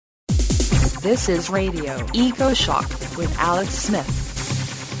This is Radio Eco-Shock with Alex Smith.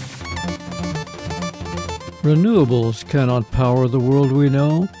 Renewables cannot power the world we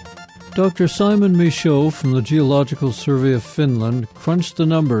know. Dr. Simon Michaux from the Geological Survey of Finland crunched the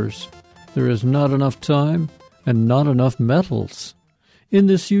numbers. There is not enough time and not enough metals. In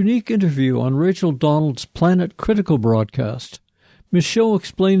this unique interview on Rachel Donald's PlanetCritical broadcast, Michaux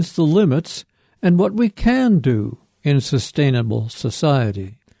explains the limits and what we can do in sustainable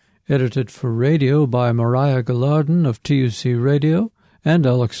society. Edited for radio by Mariah Gallardon of TUC Radio and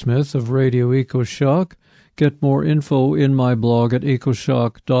Alex Smith of Radio Eco-Shock. Get more info in my blog at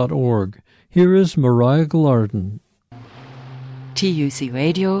ecoshock.org. Here is Mariah Gallardon. TUC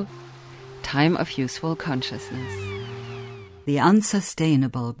Radio, Time of Useful Consciousness. The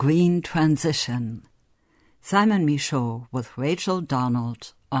Unsustainable Green Transition. Simon Michaux with Rachel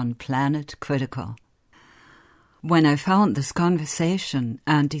Donald on PlanetCritical. When I found this conversation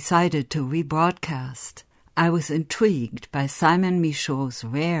and decided to rebroadcast, I was intrigued by Simon Michaux's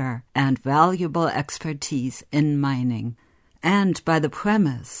rare and valuable expertise in mining, and by the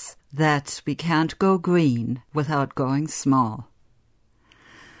premise that we can't go green without going small.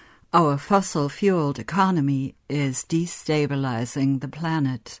 Our fossil-fueled economy is destabilizing the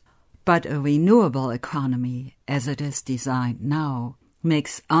planet, but a renewable economy, as it is designed now,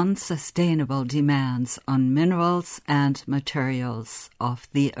 makes unsustainable demands on minerals and materials of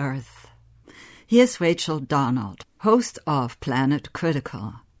the earth. Here's Rachel Donald, host of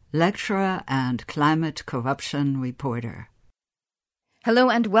PlanetCritical, lecturer and climate corruption reporter. Hello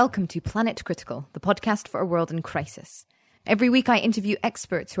and welcome to PlanetCritical, the podcast for a world in crisis. Every week I interview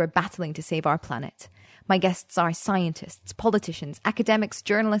experts who are battling to save our planet. My guests are scientists, politicians, academics,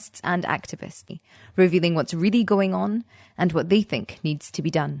 journalists and activists, revealing what's really going on and what they think needs to be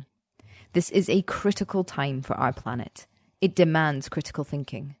done. This is a critical time for our planet. It demands critical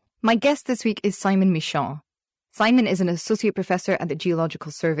thinking. My guest this week is Simon Michaux. Simon is an associate professor at the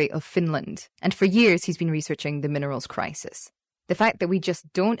Geological Survey of Finland, and for years he's been researching the minerals crisis. The fact that we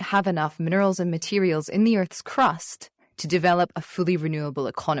just don't have enough minerals and materials in the Earth's crust to develop a fully renewable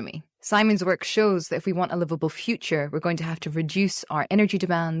economy. Simon's work shows that if we want a livable future, we're going to have to reduce our energy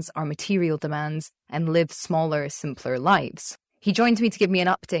demands, our material demands, and live smaller, simpler lives. He joins me to give me an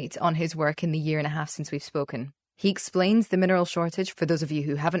update on his work in the year and a half since we've spoken. He explains the mineral shortage for those of you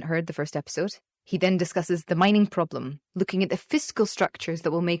who haven't heard the first episode. He then discusses the mining problem, looking at the fiscal structures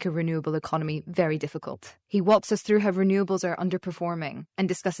that will make a renewable economy very difficult. He walks us through how renewables are underperforming and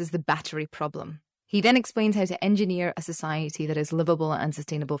discusses the battery problem. He then explains how to engineer a society that is livable and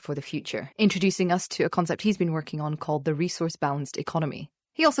sustainable for the future, introducing us to a concept he's been working on called the resource-balanced economy.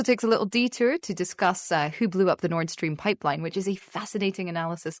 He also takes a little detour to discuss who blew up the Nord Stream pipeline, which is a fascinating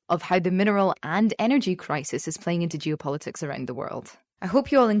analysis of how the mineral and energy crisis is playing into geopolitics around the world. I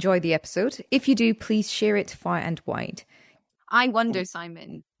hope you all enjoy the episode. If you do, please share it far and wide. I wonder,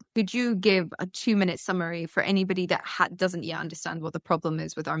 Simon, could you give a 2-minute summary for anybody that doesn't yet understand what the problem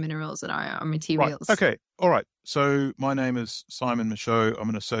is with our minerals and our materials? Right. Okay. All right. So my name is Simon Michaux. I'm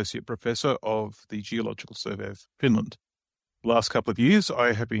an associate professor of the Geological Survey of Finland. The last couple of years,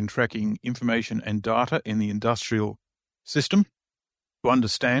 I have been tracking information and data in the industrial system to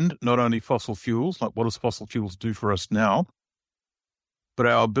understand not only fossil fuels, like what does fossil fuels do for us now, but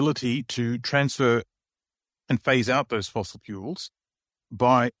our ability to transfer and phase out those fossil fuels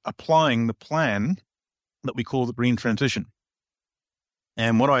by applying the plan that we call the green transition.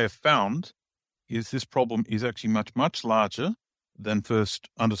 And what I have found is this problem is actually much, much larger than first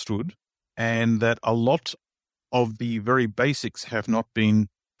understood, and that a lot of the very basics have not been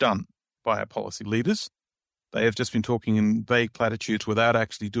done by our policy leaders. They have just been talking in vague platitudes without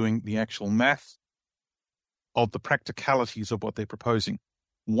actually doing the actual math of the practicalities of what they're proposing.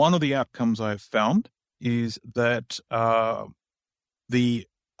 One of the outcomes I have found is that the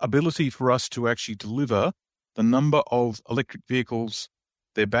ability for us to actually deliver the number of electric vehicles,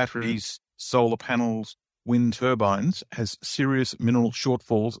 their batteries, solar panels, wind turbines has serious mineral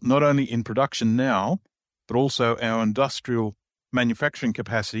shortfalls, not only in production now, but also our industrial manufacturing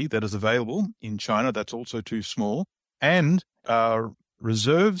capacity that is available in China. That's also too small. And our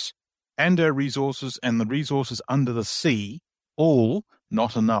reserves and our resources and the resources under the sea, all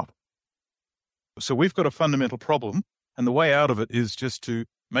not enough. So we've got a fundamental problem. And the way out of it is just to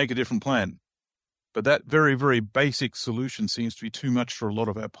make a different plan. But that very, very basic solution seems to be too much for a lot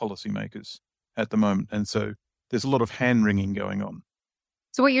of our policymakers at the moment. And so there's a lot of hand-wringing going on.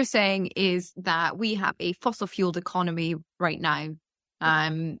 So what you're saying is that we have a fossil-fueled economy right now.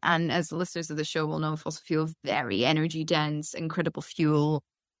 And as the listeners of the show will know, fossil fuel is very energy-dense, incredible fuel.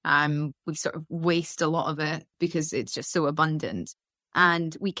 We sort of waste a lot of it because it's just so abundant.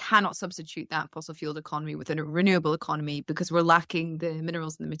 And we cannot substitute that fossil fueled economy with a renewable economy because we're lacking the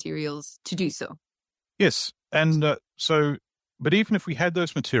minerals and the materials to do so. Yes. And but even if we had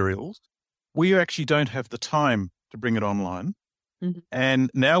those materials, we actually don't have the time to bring it online. Mm-hmm. And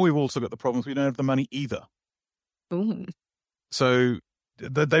now we've also got the problems we don't have the money either. Ooh. So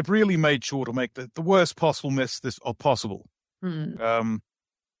they've really made sure to make the worst possible mess possible. Mm.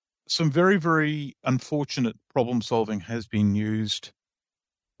 Some very, very unfortunate problem solving has been used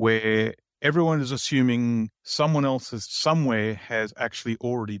where everyone is assuming someone else somewhere has actually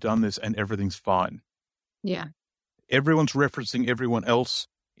already done this and everything's fine. Yeah. Everyone's referencing everyone else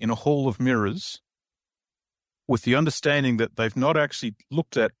in a hall of mirrors with the understanding that they've not actually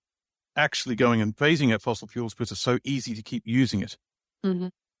looked at actually going and phasing out fossil fuels because it's so easy to keep using it. Mm-hmm.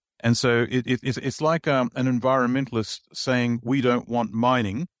 And so it's like an environmentalist saying we don't want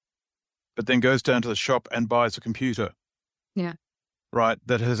mining, but then goes down to the shop and buys a computer. Yeah. Right,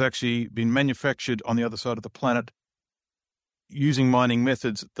 that has actually been manufactured on the other side of the planet using mining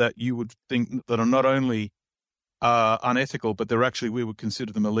methods that you would think that are not only unethical, but we would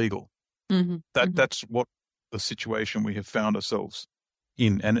consider them illegal. Mm-hmm. That's what the situation we have found ourselves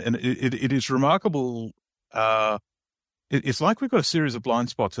in. And it is remarkable. It's like we've got a series of blind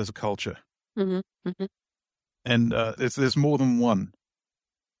spots as a culture. Mm-hmm. Mm-hmm. And there's more than one.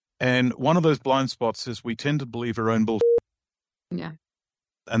 And one of those blind spots is we tend to believe our own bullshit. Yeah.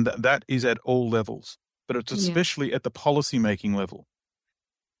 And that is at all levels, but it's especially at the policy-making level.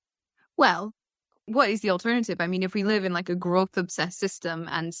 Well, what is the alternative? I mean, if we live in like a growth-obsessed system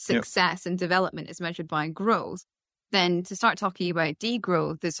and success and development is measured by growth, then to start talking about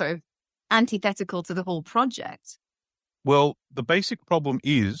degrowth is sort of antithetical to the whole project. Well, the basic problem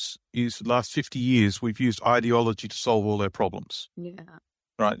is the last 50 years we've used ideology to solve all our problems. Yeah.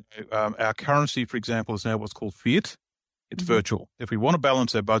 Right. Our currency, for example, is now what's called fiat. It's virtual. If we want to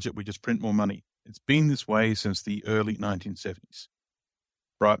balance our budget, we just print more money. It's been this way since the early 1970s.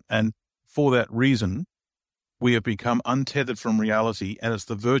 Right. And for that reason, we have become untethered from reality, and it's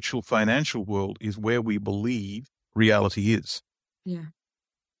the virtual financial world is where we believe reality is. Yeah.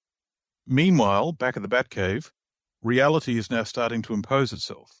 Meanwhile, back at the Batcave, reality is now starting to impose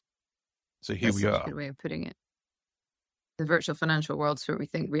itself. So here we are. That's a good way of putting it. The virtual financial world's where we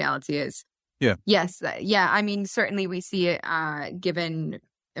think reality is. Yeah. Yes. Yeah. I mean, certainly we see it given,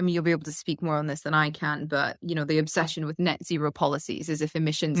 I mean, you'll be able to speak more on this than I can, but, you know, the obsession with net zero policies as if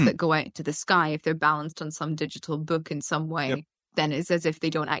emissions that go out to the sky, if they're balanced on some digital book in some way, then it's as if they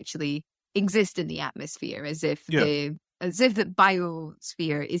don't actually exist in the atmosphere, as if the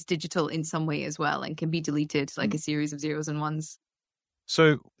biosphere is digital in some way as well and can be deleted like a series of zeros and ones.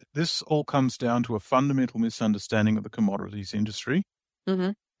 So this all comes down to a fundamental misunderstanding of the commodities industry.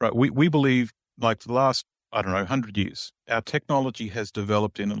 Mm-hmm. Right. We believe, like for the last, 100 years, our technology has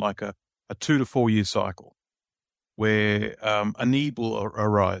developed in like a 2 to 4 year cycle where a need will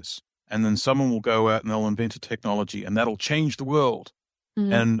arise and then someone will go out and they'll invent a technology and that'll change the world.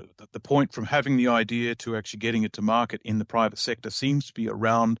 Mm-hmm. And the point from having the idea to actually getting it to market in the private sector seems to be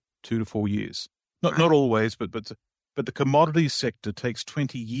around 2 to 4 years. Not always, but the commodities sector takes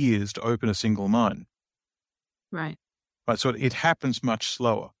 20 years to open a single mine. Right. Right. So it happens much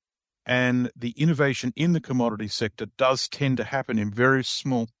slower. And the innovation in the commodity sector does tend to happen in very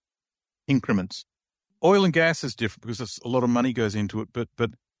small increments. Oil and gas is different because a lot of money goes into it.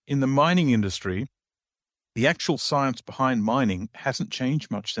 But in the mining industry, the actual science behind mining hasn't changed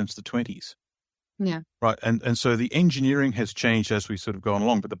much since the 1920s. Yeah. Right. And so the engineering has changed as we sort of gone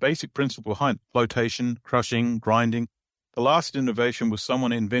along. But the basic principle behind flotation, crushing, grinding, the last innovation was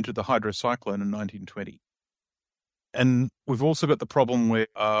someone invented the hydrocyclone in 1920. And we've also got the problem where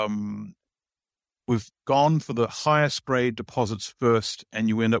we've gone for the highest grade deposits first and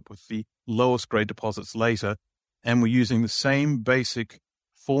you end up with the lowest grade deposits later. And we're using the same basic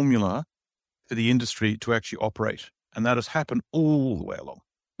formula for the industry to actually operate. And that has happened all the way along.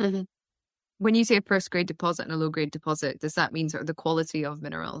 Mm-hmm. When you say a first grade deposit and a low grade deposit, does that mean sort of the quality of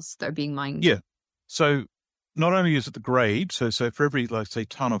minerals that are being mined? Yeah. So not only is it the grade, so for every, let's say,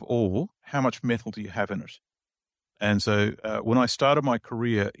 ton of ore, how much metal do you have in it? And so when I started my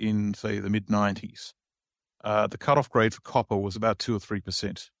career in, say, the mid-90s, the cutoff grade for copper was about 2 or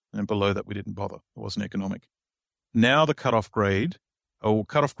 3%. And below that, we didn't bother. It wasn't economic. Now the cutoff grade, or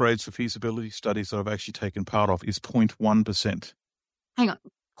cutoff grades for feasibility studies that I've actually taken part of, is 0.1%. Hang on.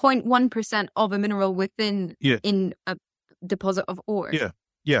 0.1% of a mineral within in a deposit of ore? Yeah,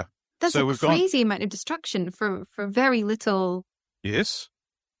 yeah. That's a crazy amount of destruction for very little... Yes.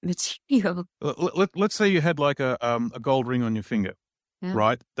 Material. Let's say you had like a gold ring on your finger,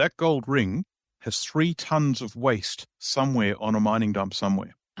 right? That gold ring has 3 tons of waste somewhere on a mining dump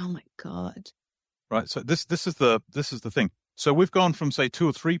somewhere. Oh my God. Right. So this is the thing. So we've gone from say 2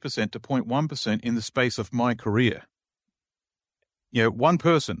 or 3% to 0.1% in the space of my career. One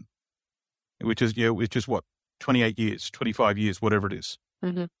person, which is what, 28 years, 25 years, whatever it is.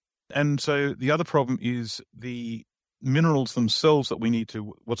 Mm-hmm. And so the other problem is the minerals themselves that we need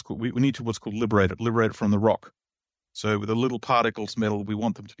to what's called liberate it from the rock. So with the little particles metal, we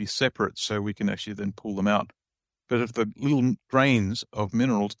want them to be separate so we can actually then pull them out. But if the little grains of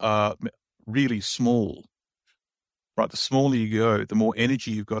minerals are really small, right, the smaller you go, the more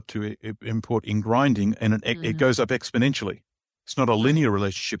energy you've got to import in grinding, and it goes up exponentially. It's not a linear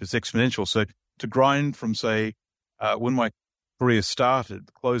relationship, it's exponential. So to grind from, say, when my career started,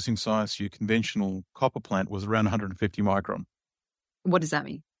 the closing size for your conventional copper plant was around 150 micron. What does that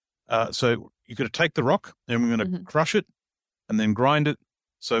mean? So you've got to take the rock, and we're going to crush it and then grind it.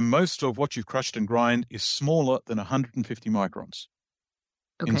 So most of what you've crushed and grind is smaller than 150 microns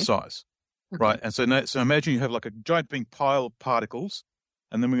in size. Okay. Right. And so imagine you have like a giant big pile of particles,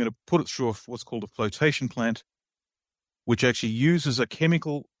 and then we're going to put it through what's called a flotation plant, which actually uses a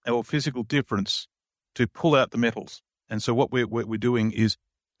chemical or physical difference to pull out the metals. And so what we're doing is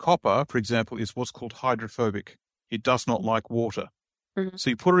copper, for example, is what's called hydrophobic. It does not like water. Mm-hmm. So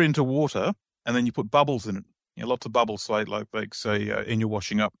you put it into water, and then you put bubbles in it. Lots of bubbles, like say, in your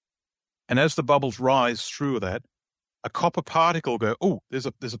washing up. And as the bubbles rise through that, a copper particle will go, oh, there's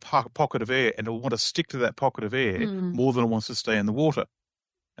a pocket of air, and it'll want to stick to that pocket of air more than it wants to stay in the water.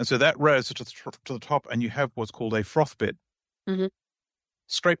 And so that rises to the top, and you have what's called a froth bed. Mm-hmm.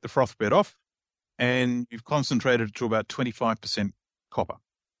 Scrape the froth bed off, and you've concentrated it to about 25% copper.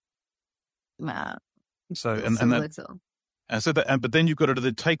 Wow. So but then you've got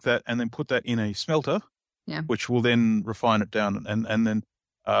to take that and then put that in a smelter, which will then refine it down, and then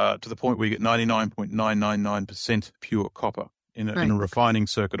to the point where you get 99.999% pure copper in a refining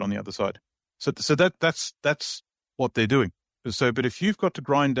circuit on the other side. So that's what they're doing. So, but if you've got to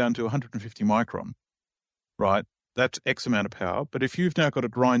grind down to 150 micron, right, that's X amount of power. But if you've now got to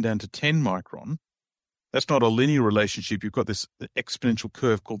grind down to 10 micron, that's not a linear relationship. You've got this exponential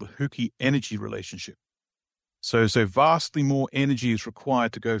curve called the Hooke energy relationship. So vastly more energy is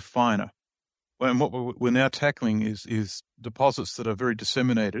required to go finer. And what we're now tackling is deposits that are very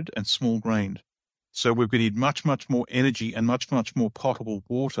disseminated and small grained. So we're going to need much, much more energy and much, much more potable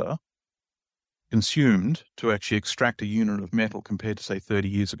water consumed to actually extract a unit of metal compared to, say, 30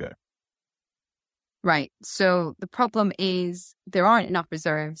 years ago. Right. So the problem is there aren't enough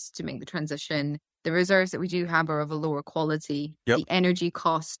reserves to make the transition. The reserves that we do have are of a lower quality. Yep. The energy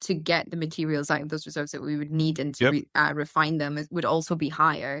cost to get the materials out of those reserves that we would need and to refine them would also be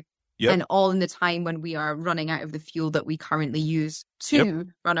higher. Yep. And all in the time when we are running out of the fuel that we currently use to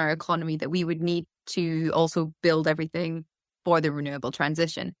run our economy, that we would need to also build everything for the renewable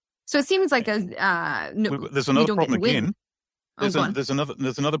transition. So it seems like there's another problem again. There's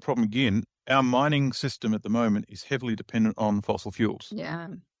another problem again. Our mining system at the moment is heavily dependent on fossil fuels. Yeah.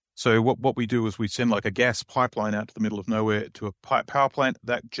 So what we do is we send like a gas pipeline out to the middle of nowhere to a power plant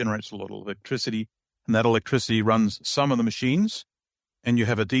that generates a lot of electricity, and that electricity runs some of the machines, and you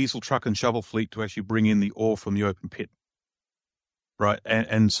have a diesel truck and shovel fleet to actually bring in the ore from the open pit. Right.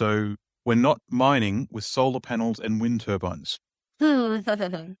 And so we're not mining with solar panels and wind turbines.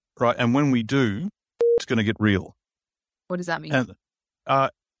 Right. And when we do, it's going to get real. What does that mean? And,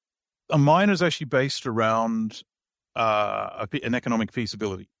 a mine is actually based around an economic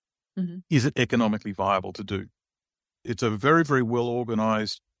feasibility. Mm-hmm. Is it economically viable to do? It's a very, very well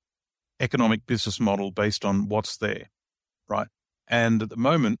organized economic business model based on what's there, right? And at the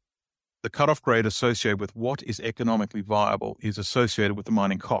moment, the cutoff grade associated with what is economically viable is associated with the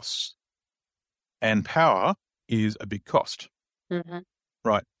mining costs. And power is a big cost,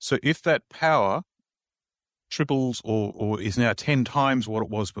 right? So if that power triples or is now 10 times what it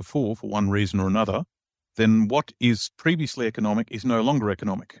was before for one reason or another, then what is previously economic is no longer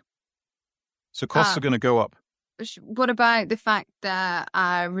economic. So costs are going to go up. What about the fact that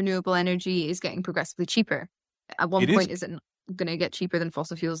renewable energy is getting progressively cheaper? At one point, is it going to get cheaper than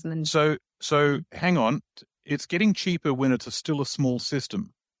fossil fuels? And then So hang on. It's getting cheaper when it's still a small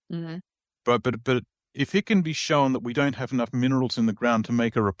system. Mm-hmm. But if it can be shown that we don't have enough minerals in the ground to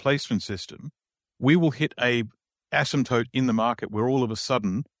make a replacement system, we will hit a asymptote in the market where all of a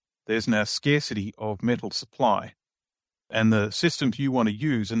sudden there's now scarcity of metal supply, and the systems you want to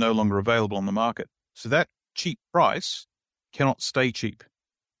use are no longer available on the market. So that cheap price cannot stay cheap.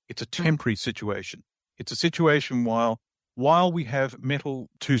 It's a temporary situation. It's a situation while we have metal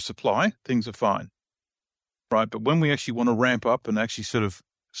to supply, things are fine, right? But when we actually want to ramp up and actually sort of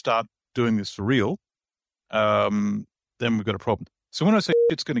start doing this for real, then we've got a problem. So when I say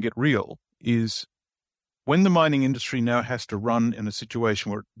it's going to get real is when the mining industry now has to run in a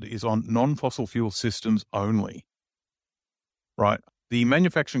situation where it is on non-fossil fuel systems only, right? The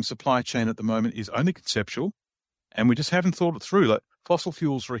manufacturing supply chain at the moment is only conceptual, and we just haven't thought it through. Like, fossil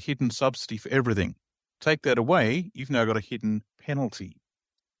fuels are a hidden subsidy for everything. Take that away, you've now got a hidden penalty.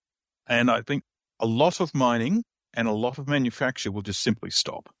 And I think a lot of mining and a lot of manufacture will just simply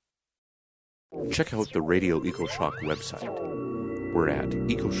stop. Check out the Radio EcoShock website. We're at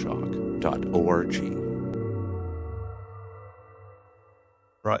ecoshock.org.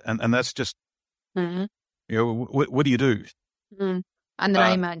 Right, and that's just, what do you do? Mm-hmm. And then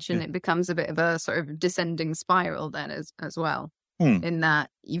I imagine it becomes a bit of a sort of descending spiral then as well, in that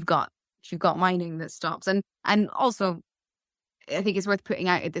you've got mining that stops. And also, I think it's worth putting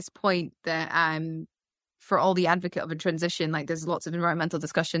out at this point that for all the advocate of a transition, like there's lots of environmental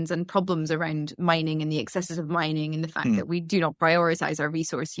discussions and problems around mining and the excesses of mining and the fact that we do not prioritize our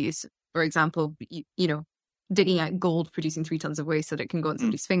resource use. For example, digging out gold, producing 3 tons of waste so that it can go in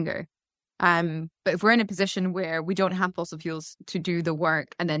somebody's finger. But if we're in a position where we don't have fossil fuels to do the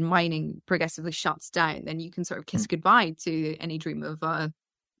work and then mining progressively shuts down, then you can sort of kiss goodbye to any dream of an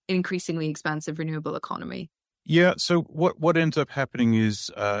increasingly expansive renewable economy. Yeah, so what ends up happening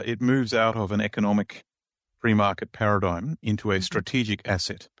is it moves out of an economic free market paradigm into a strategic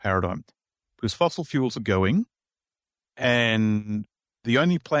asset paradigm. Because fossil fuels are going, and the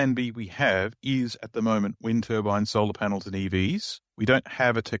only plan B we have is at the moment wind turbines, solar panels and EVs. We don't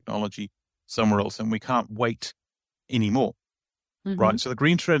have a technology somewhere else, and we can't wait anymore, right? So the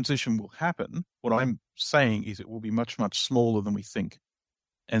green transition will happen. What I'm saying is it will be much, much smaller than we think.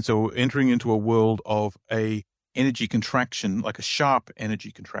 And so we're entering into a world of a energy contraction, like a sharp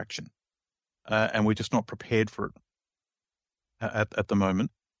energy contraction, and we're just not prepared for it at the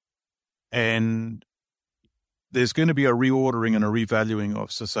moment. And there's going to be a reordering and a revaluing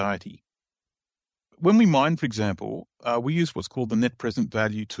of society. When we mine, for example, we use what's called the net present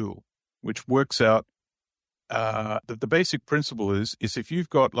value tool, which works out the basic principle is if you've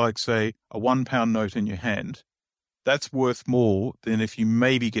got, like, say, a £1 note in your hand, that's worth more than if you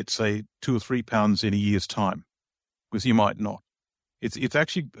maybe get, say, £2 or £3 in a year's time, because you might not. It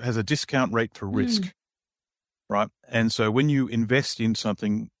actually has a discount rate for risk, right? And so when you invest in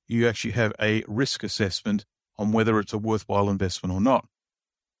something, you actually have a risk assessment on whether it's a worthwhile investment or not.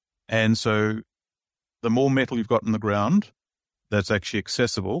 And so the more metal you've got in the ground that's actually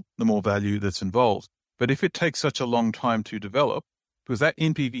accessible, the more value that's involved. But if it takes such a long time to develop, because that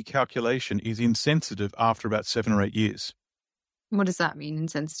NPV calculation is insensitive after about 7 or 8 years. What does that mean,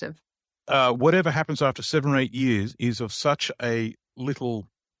 insensitive? Whatever happens after 7 or 8 years is of such a little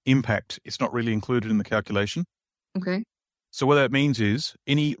impact, it's not really included in the calculation. Okay. So what that means is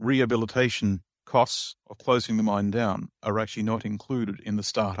any rehabilitation costs of closing the mine down are actually not included in the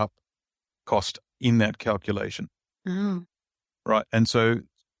startup cost in that calculation. Oh. Right. And so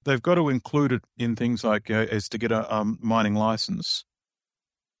they've got to include it in things like as to get a mining license.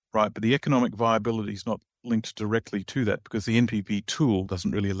 Right. But the economic viability is not linked directly to that because the NPV tool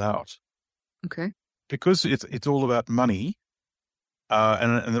doesn't really allow it. Okay. Because it's all about money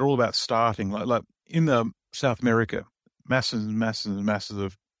and they're all about starting. Like in South America, masses and masses and masses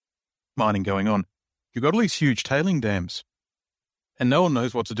of mining going on. You've got all these huge tailing dams and no one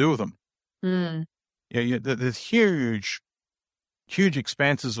knows what to do with them. Yeah, there's huge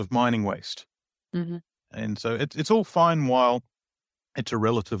expanses of mining waste. And so it's all fine while it's a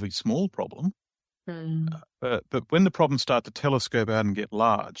relatively small problem. But when the problems start to telescope out and get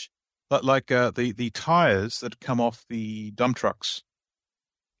large, like the tires that come off the dump trucks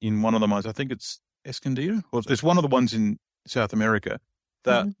in one of the mines, I think it's Escondido, or it's one of the ones in South America,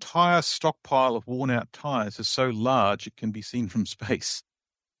 the tire stockpile of worn-out tires is so large it can be seen from space.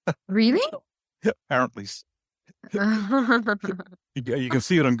 Really? Apparently. You can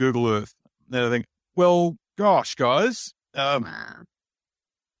see it on Google Earth. And I think, well, gosh, guys.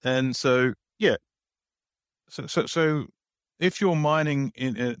 And so, yeah. So if you're mining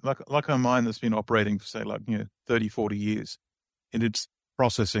in like a mine that's been operating for, say, 30, 40 years, and it's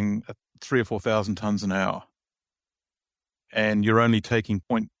processing 3,000 or 4,000 tons an hour, and you're only taking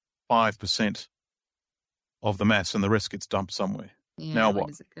 0.5% of the mass and the rest gets dumped somewhere. Yeah, now where what?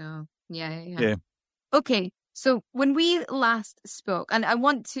 does it go? Yeah. Okay, so when we last spoke, and I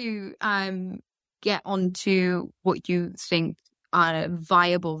want to get onto what you think a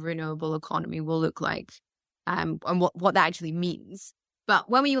viable renewable economy will look like, and what that actually means. But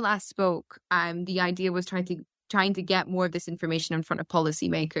when we last spoke, the idea was trying to trying to get more of this information in front of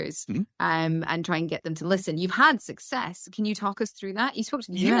policymakers and try and get them to listen. You've had success. Can you talk us through that? You spoke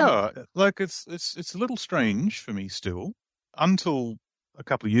to the UN. Yeah, like it's a little strange for me still. Until a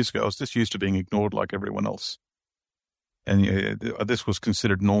couple of years ago, I was just used to being ignored like everyone else. And this was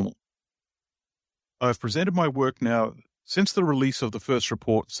considered normal. I've presented my work now since the release of the first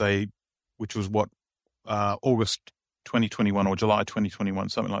report, say, which was August 2021 or July 2021,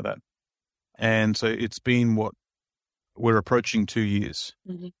 something like that. And so it's been we're approaching 2 years.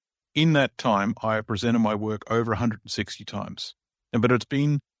 Mm-hmm. In that time, I have presented my work over 160 times. But it's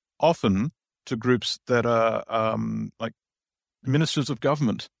been often to groups that are like ministers of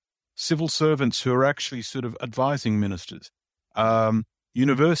government, civil servants who are actually sort of advising ministers,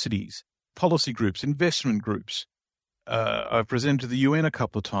 universities, policy groups, investment groups. I've presented to the UN a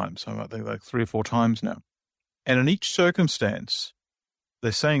couple of times, I think like 3 or 4 times now. And in each circumstance,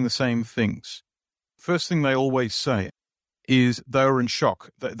 they're saying the same things. First thing they always say is they were in shock.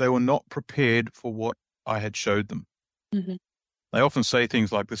 They were not prepared for what I had showed them. Mm-hmm. They often say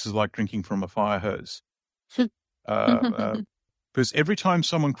things like, this is like drinking from a fire hose. Because every time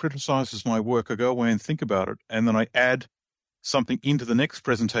someone criticizes my work, I go away and think about it, and then I add something into the next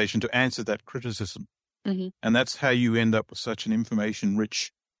presentation to answer that criticism. Mm-hmm. And that's how you end up with such an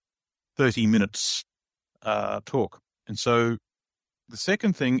information-rich 30 minutes talk. And so the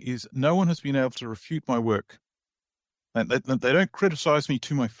second thing is no one has been able to refute my work. They don't criticize me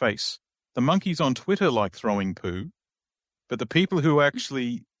to my face. The monkeys on Twitter like throwing poo, but the people who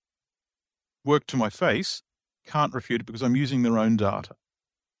actually work to my face can't refute it because I'm using their own data.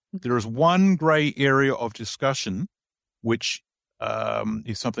 There is one gray area of discussion, which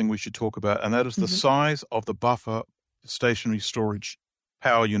is something we should talk about, and that is the size of the buffer stationary storage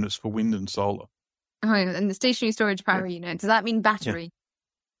power units for wind and solar. Oh, and the stationary storage power unit, does that mean battery? Yeah.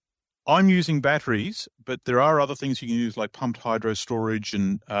 I'm using batteries, but there are other things you can use like pumped hydro storage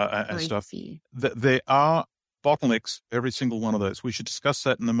and stuff. There are bottlenecks for every single one of those. We should discuss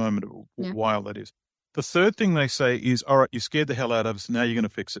that in a moment, while that is. The third thing they say is, all right, you scared the hell out of us, now you're going to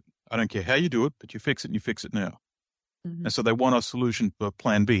fix it. I don't care how you do it, but you fix it and you fix it now. Mm-hmm. And so they want a solution for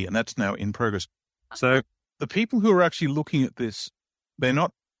plan B, and that's now in progress. So the people who are actually looking at this, they're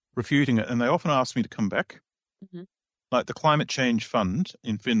not refuting it, and they often ask me to come back. Mm-hmm. Like the Climate Change Fund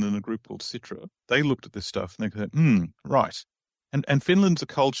in Finland, a group called Sitra, they looked at this stuff and they go, right. And Finland's a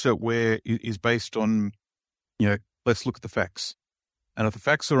culture where it is based on, let's look at the facts. And if the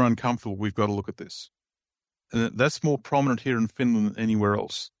facts are uncomfortable, we've got to look at this. And that's more prominent here in Finland than anywhere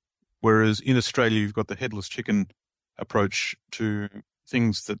else. Whereas in Australia, you've got the headless chicken approach to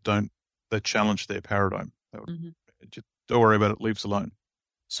things that challenge their paradigm. Just don't worry about it, leave us alone.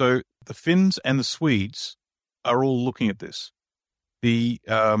 So the Finns and the Swedes are all looking at this. The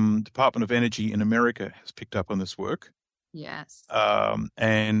Department of Energy in America has picked up on this work. Yes.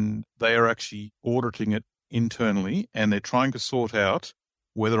 And they are actually auditing it internally, and they're trying to sort out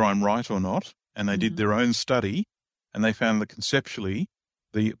whether I'm right or not. And they did their own study, and they found that conceptually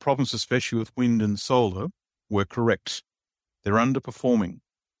the problems, especially with wind and solar, were correct. They're underperforming.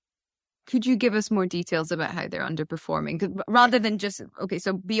 Could you give us more details about how they're underperforming? Rather than just,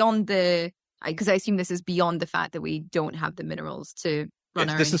 so beyond because I assume this is beyond the fact that we don't have the minerals to run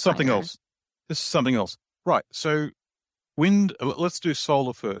our This is something else. This is something else. Right. So wind, let's do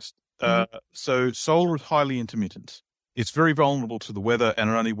solar first. So solar is highly intermittent. It's very vulnerable to the weather, and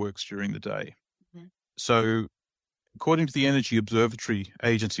it only works during the day. Mm-hmm. So according to the Energy Observatory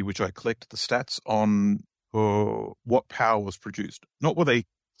Agency, which I collect the stats on what power was produced, not what they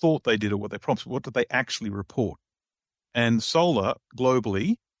thought they did or what they promised, what did they actually report? And solar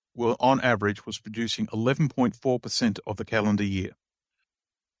globally, on average, was producing 11.4% of the calendar year.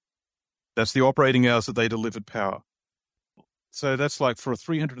 That's the operating hours that they delivered power. So that's like for a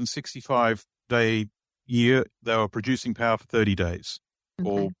 365-day year, they were producing power for 30 days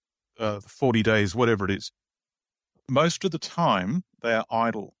or 40 days, whatever it is. Most of the time, they are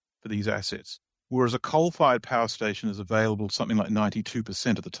idle for these assets, whereas a coal-fired power station is available something like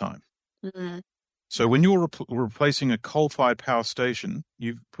 92% of the time. Mm-hmm. So when you're replacing a coal-fired power station,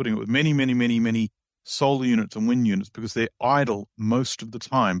 you're putting it with many, many, many, many solar units and wind units because they're idle most of the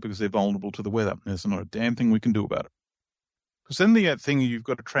time because they're vulnerable to the weather. There's not a damn thing we can do about it. Because then the thing, you've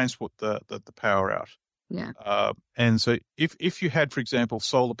got to transport the power out. Yeah. And so if you had, for example,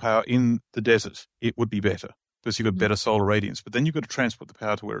 solar power in the desert, it would be better because you've got better solar radiance. But then you've got to transport the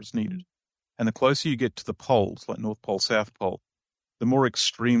power to where it's needed. And the closer you get to the poles, like North Pole, South Pole, the more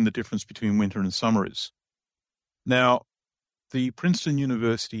extreme the difference between winter and summer is. Now, the Princeton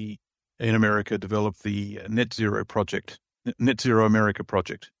University in America developed the Net Zero America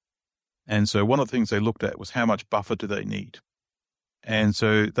project. And so one of the things they looked at was how much buffer do they need. And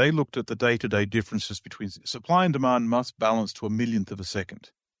so they looked at the day-to-day differences between supply and demand must balance to a millionth of a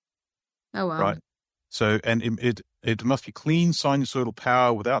second. Oh, wow. Right. So, and it must be clean sinusoidal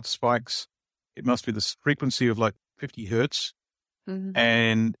power without spikes. It must be the frequency of like 50 hertz. Mm-hmm.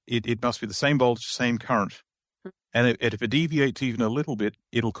 And it must be the same voltage, same current. And if it deviates even a little bit,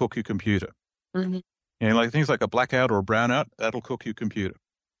 it'll cook your computer. Mm-hmm. Like things like a blackout or a brownout, that'll cook your computer.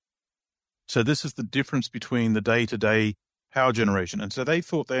 So this is the difference between the day-to-day power generation. And so they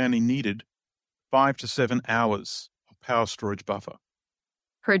thought they only needed 5 to 7 hours of power storage buffer.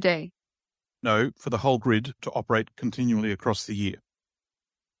 Per day? No, for the whole grid to operate continually across the year.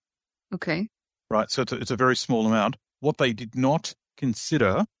 Okay. Right, so it's a very small amount. What they did not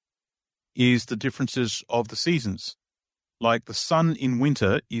consider is the differences of the seasons. Like the sun in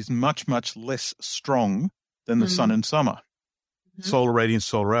winter is much, much less strong than the sun in summer. Mm-hmm. Solar radiance,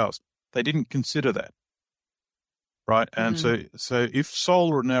 solar hours. They didn't consider that. Right. And so if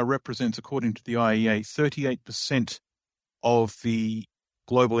solar now represents, according to the IEA, 38% of the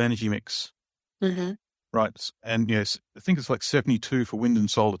global energy mix. Mm-hmm. Right. And yes, I think it's like 72 for wind and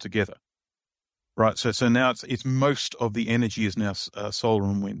solar together. Right. So now it's most of the energy is now solar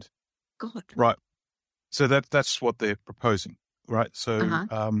and wind. God. Right. So that's what they're proposing. Right. So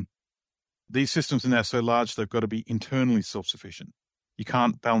these systems are now so large, they've got to be internally self-sufficient. You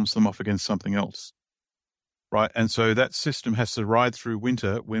can't balance them off against something else. Right. And so that system has to ride through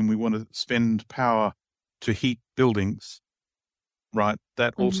winter when we want to spend power to heat buildings. Right.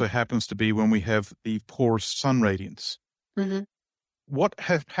 That also happens to be when we have the poorest sun radiance. Mm-hmm. What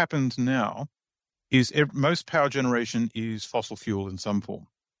has happened now is most power generation is fossil fuel in some form,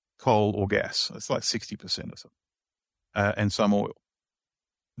 coal or gas. It's like 60% or something, and some oil.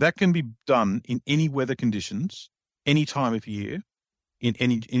 That can be done in any weather conditions, any time of year, in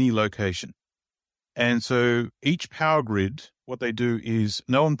any location. And so each power grid, what they do is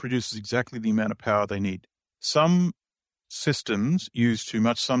no one produces exactly the amount of power they need. Some systems use too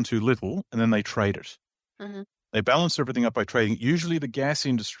much, some too little, and then they trade it. Mm-hmm. They balance everything up by trading. Usually the gas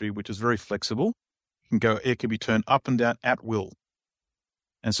industry, which is very flexible, it can be turned up and down at will.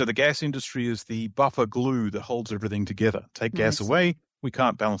 And so the gas industry is the buffer glue that holds everything together. Take gas away, we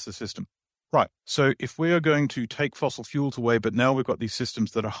can't balance the system. Right. So if we are going to take fossil fuels away, but now we've got these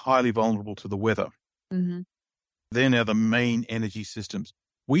systems that are highly vulnerable to the weather, they're now the main energy systems.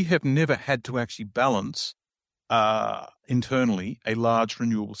 We have never had to actually balance internally a large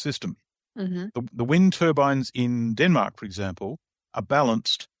renewable system. Mm-hmm. The wind turbines in Denmark, for example, are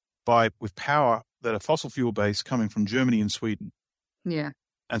balanced with power that are fossil fuel based coming from Germany and Sweden. Yeah.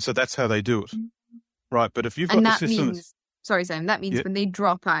 And so that's how they do it. Right. But if you've got the system... Sorry, Sam, that means when they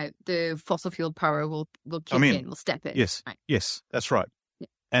drop out, the fossil fuel power will kick in, will step in. Yes, right. Yes, that's right. Yeah.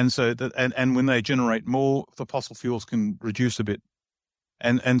 And so and when they generate more, the fossil fuels can reduce a bit.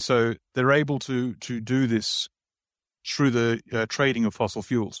 And so they're able to do this through the trading of fossil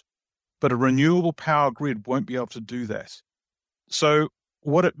fuels. But a renewable power grid won't be able to do that. So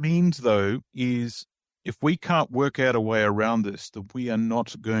what it means, though, is if we can't work out a way around this, that we are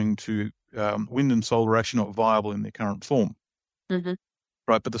not going to wind and solar are actually not viable in their current form. Mm-hmm.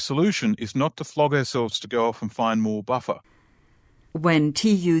 Right, but the solution is not to flog ourselves to go off and find more buffer. When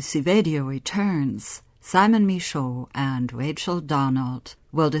TUC Radio returns, Simon Michaux and Rachel Donald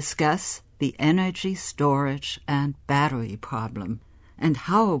will discuss the energy storage and battery problem and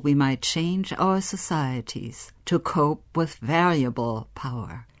how we might change our societies to cope with variable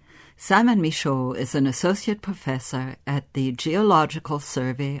power. Simon Michaux is an associate professor at the Geological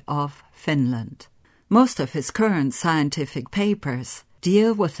Survey of Finland. Most of his current scientific papers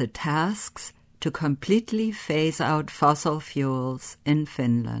deal with the tasks to completely phase out fossil fuels in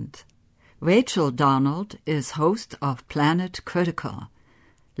Finland. Rachel Donald is host of PlanetCritical,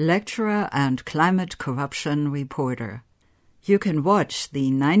 lecturer and climate corruption reporter. You can watch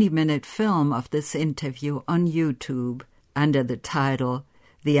the 90-minute film of this interview on YouTube under the title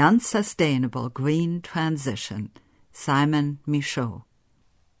The Unsustainable Green Transition, Simon Michaux.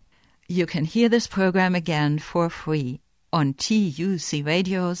 You can hear this program again for free on TUC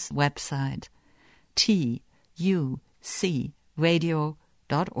Radio's website,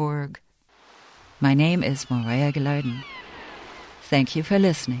 tucradio.org. My name is Maria Gellerden. Thank you for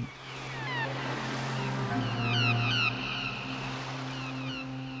listening.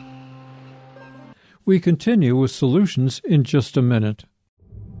 We continue with solutions in just a minute.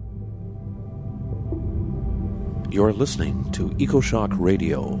 You're listening to EcoShock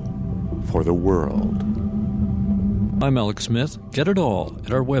Radio for the world. I'm Alex Smith. Get it all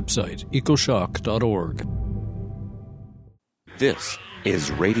at our website, ecoshock.org. This is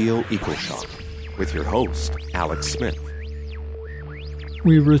Radio EcoShock with your host, Alex Smith.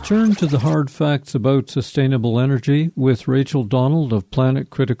 We return to the hard facts about sustainable energy with Rachel Donald of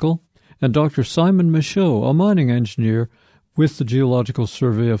PlanetCritical and Dr. Simon Michaux, a mining engineer with the Geological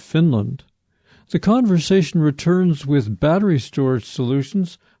Survey of Finland. The conversation returns with battery storage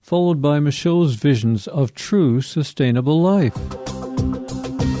solutions, followed by Michaux's visions of true sustainable life.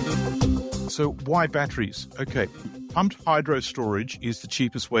 So why batteries? Okay, pumped hydro storage is the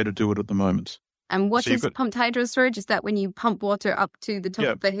cheapest way to do it at the moment. And what is pumped hydro storage? Is that when you pump water up to the top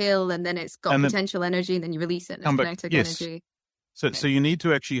of the hill and then it's got potential energy and then you release it and it's kinetic energy? So you need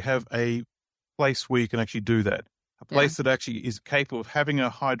to actually have a place where you can actually do that. A place that actually is capable of having a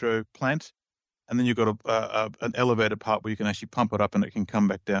hydro plant, and then you've got an elevated part where you can actually pump it up and it can come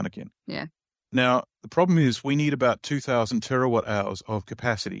back down again. Yeah. Now, the problem is we need about 2,000 terawatt hours of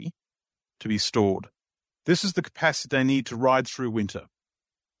capacity to be stored. This is the capacity they need to ride through winter.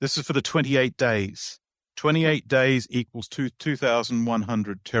 This is for the 28 days. 28 days equals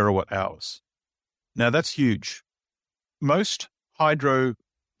 2,100 terawatt hours. Now, that's huge. Most hydro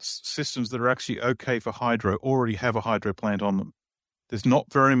systems that are actually okay for hydro already have a hydro plant on them. There's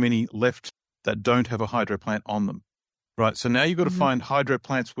not very many left that don't have a hydro plant on them. Right, so now you've got to find hydro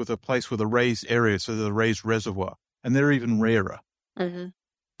plants with a place with a raised area, so there's a raised reservoir, and they're even rarer.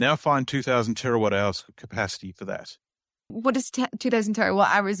 Now find 2,000 terawatt hours capacity for that. What does 2,000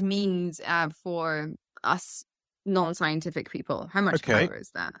 terawatt hours means for us non-scientific people? How much power is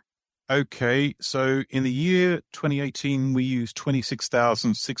that? Okay, so in the year 2018, we used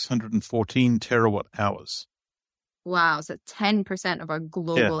 26,614 terawatt hours. Wow, so 10% of our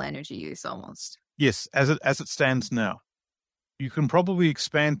global energy use almost. Yes, as it stands now. You can probably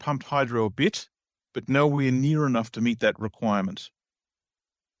expand pumped hydro a bit, but nowhere near enough to meet that requirement.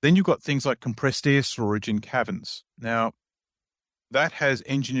 Then you've got things like compressed air storage in caverns. Now, that has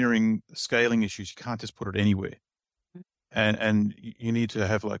engineering scaling issues. You can't just put it anywhere. And you need to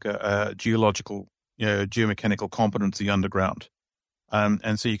have like a geological, geomechanical competency underground.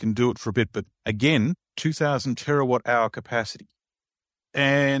 And so you can do it for a bit. But again, 2,000 terawatt hour capacity.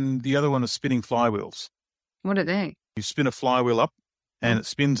 And the other one is spinning flywheels. What are they? You spin a flywheel up and it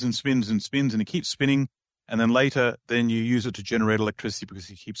spins and spins and spins and it keeps spinning. And then later, then you use it to generate electricity because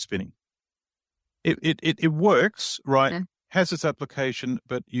it keeps spinning. It works, right? Yeah. Has its application,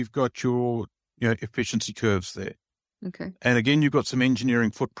 but you've got your efficiency curves there. Okay. And again, you've got some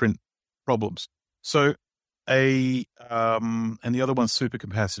engineering footprint problems. So and the other one's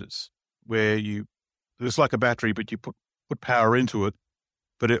supercapacitors, where it's like a battery, but you put power into it,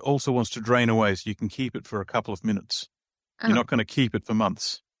 but it also wants to drain away, so you can keep it for a couple of minutes. Oh. You're not going to keep it for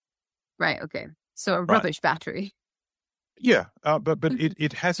months. Right. Okay. So a rubbish battery. Yeah, but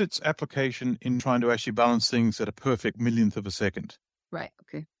it has its application in trying to actually balance things at a perfect millionth of a second. Right.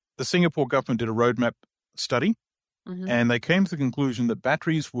 Okay. The Singapore government did a roadmap study, and they came to the conclusion that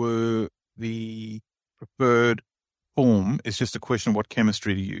batteries were the preferred form. It's just a question of what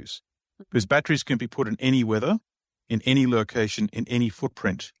chemistry to use. Because batteries can be put in any weather, in any location, in any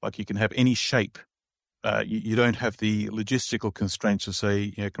footprint. Like you can have any shape. You don't have the logistical constraints of,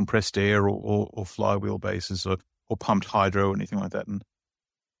 say, compressed air or flywheel bases or pumped hydro or anything like that. And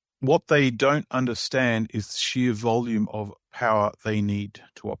what they don't understand is the sheer volume of power they need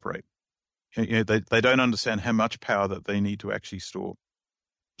to operate. They don't understand how much power that they need to actually store.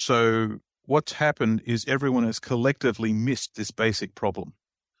 So what's happened is everyone has collectively missed this basic problem.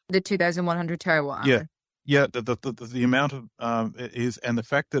 The 2,100 terawatt hour. Yeah, the amount of is, and the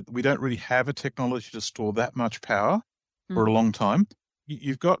fact that we don't really have a technology to store that much power for a long time.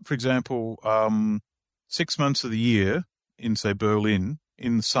 You've got, for example, 6 months of the year in, say, Berlin,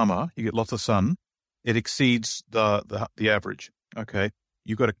 in the summer, you get lots of sun. It exceeds the average. Okay,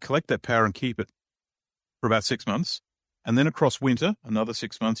 you've got to collect that power and keep it for about 6 months, and then across winter, another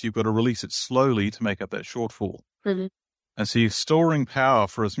 6 months, you've got to release it slowly to make up that shortfall. And so you're storing power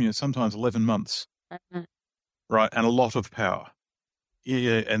for sometimes 11 months. Right, and a lot of power.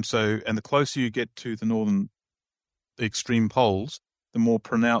 Yeah, and the closer you get to the extreme poles, the more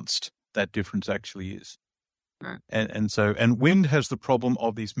pronounced that difference actually is. Right. And wind has the problem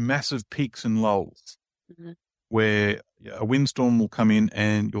of these massive peaks and lulls, where a windstorm will come in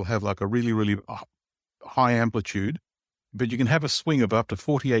and you'll have like a really, really high amplitude, but you can have a swing of up to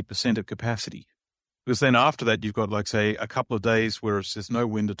 48% of capacity. Because then after that, you've got, like, say, a couple of days where there's no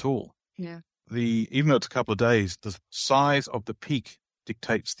wind at all. Yeah. Even though it's a couple of days, the size of the peak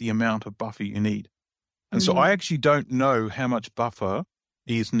dictates the amount of buffer you need. And so I actually don't know how much buffer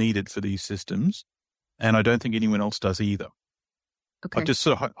is needed for these systems, and I don't think anyone else does either. Okay. I've just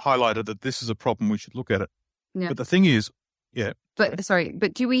sort of highlighted that this is a problem, we should look at it. Yeah. But the thing is, Yeah.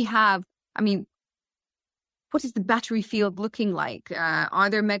 But do we have, I mean, what is the battery field looking like? Are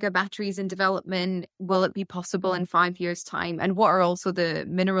there mega batteries in development? Will it be possible in 5 years' time? And what are also the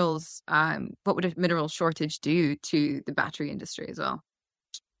minerals? What would a mineral shortage do to the battery industry as well?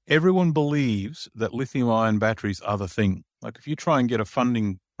 Everyone believes that lithium-ion batteries are the thing. Like if you try and get a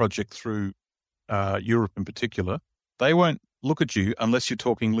funding project through Europe in particular, they won't look at you unless you're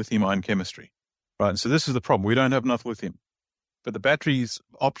talking lithium-ion chemistry, right? So this is the problem. We don't have enough lithium. But the batteries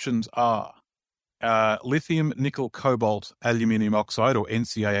options are lithium, nickel, cobalt, aluminium oxide, or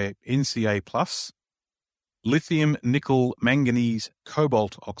NCA plus, lithium, nickel, manganese,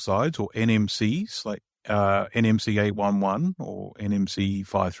 cobalt oxides, or NMCs, like NMC 811 or NMC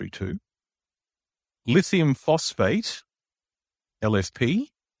 532, lithium phosphate, LFP,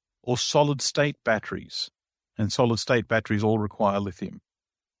 or solid-state batteries. And solid-state batteries all require lithium.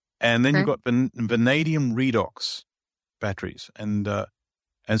 And then you've got vanadium redox batteries. And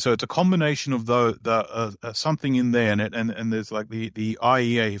so it's a combination of something in there. And there's like the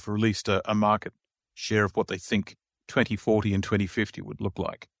IEA have released a market share of what they think 2040 and 2050 would look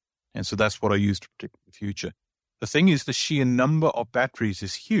like. And so that's what I use to predict the future. The thing is, the sheer number of batteries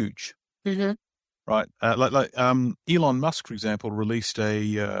is huge, right? Like Elon Musk, for example, released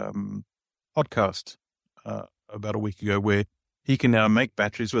a podcast about a week ago where he can now make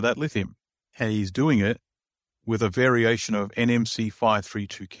batteries without lithium. And he's doing it with a variation of NMC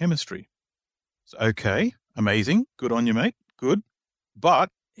 532 chemistry. So, okay, amazing. Good on you, mate. Good. But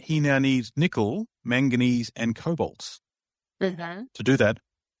he now needs nickel, manganese, and cobalt to do that.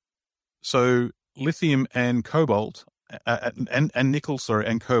 So lithium and cobalt and nickel,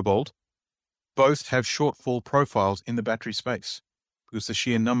 and cobalt both have shortfall profiles in the battery space because the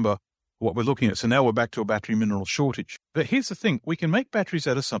sheer number of what we're looking at. So now we're back to a battery mineral shortage. But here's the thing. We can make batteries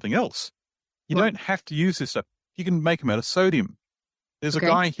out of something else. You don't have to use this stuff. You can make them out of sodium. There's a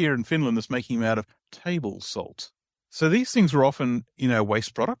guy here in Finland that's making them out of table salt. So these things are often,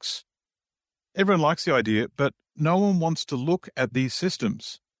 waste products. Everyone likes the idea, but no one wants to look at these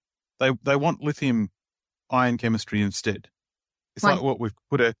systems. They want lithium ion chemistry instead. It's like what we've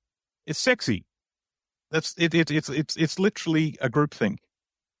put it's sexy. That's it. It's literally a group thing.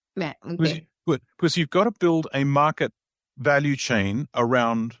 Yeah. Okay. Because you've got to build a market value chain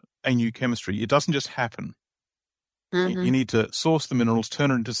around a new chemistry. It doesn't just happen. You need to source the minerals, turn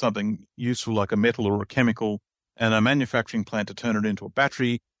it into something useful like a metal or a chemical, and a manufacturing plant to turn it into a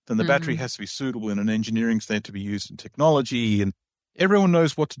battery. Then the battery has to be suitable in an engineering state to be used in technology. And everyone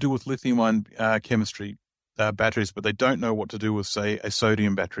knows what to do with lithium-ion chemistry batteries, but they don't know what to do with, say, a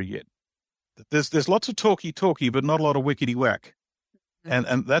sodium battery yet. There's lots of talky, but not a lot of wickety-whack.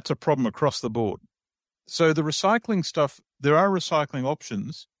 And that's a problem across the board. So the recycling stuff, there are recycling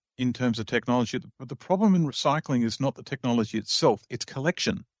options in terms of technology, but the problem in recycling is not the technology itself, it's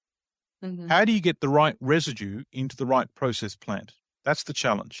collection. How do you get the right residue into the right process plant? That's the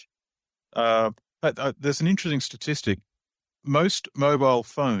challenge. There's an interesting statistic. Most mobile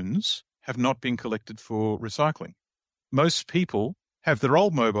phones have not been collected for recycling. Most people have their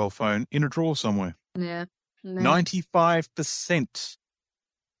old mobile phone in a drawer somewhere. Yeah. 95%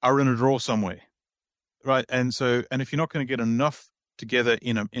 are in a drawer somewhere, right? And if you're not going to get enough together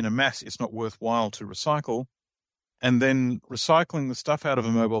in a mass, it's not worthwhile to recycle. And then recycling the stuff out of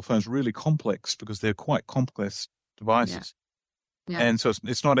a mobile phone is really complex because they're quite complex devices. Yeah. And so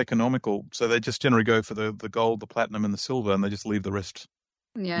it's not economical. So they just generally go for the gold, the platinum, and the silver, and they just leave the rest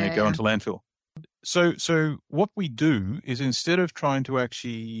go into landfill. So what we do is instead of trying to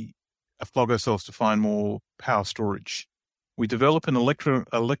actually flog ourselves to find more power storage, we develop an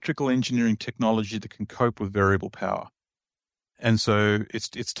electrical engineering technology that can cope with variable power. And so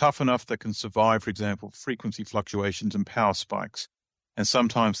it's tough enough that can survive, for example, frequency fluctuations and power spikes. And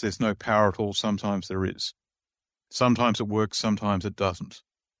sometimes there's no power at all. Sometimes there is. Sometimes it works. Sometimes it doesn't.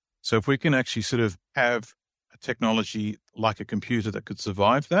 So if we can actually sort of have a technology like a computer that could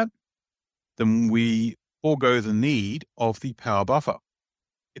survive that, then we forego the need of the power buffer.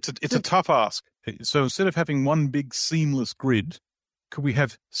 It's a tough ask. So instead of having one big seamless grid, could we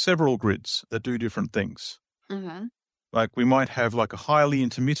have several grids that do different things? Like we might have like a highly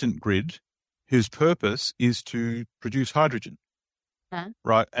intermittent grid whose purpose is to produce hydrogen,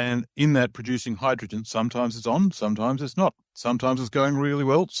 right? And in that producing hydrogen, sometimes it's on, sometimes it's not. Sometimes it's going really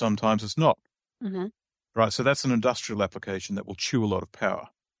well, sometimes it's not. Right, so that's an industrial application that will chew a lot of power.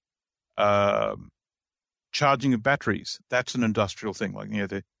 Charging of batteries, that's an industrial thing. Like,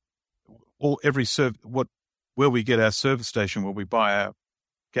 where we get our service station, where we buy our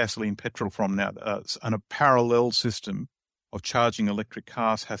gasoline, petrol from now, and a parallel system of charging electric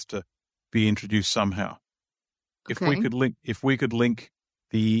cars has to be introduced somehow. If we could link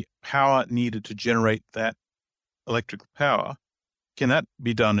the power needed to generate that electrical power, can that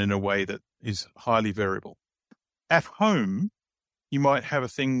be done in a way that is highly variable? At home, you might have a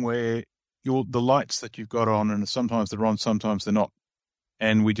thing where the lights that you've got on, and sometimes they're on, sometimes they're not.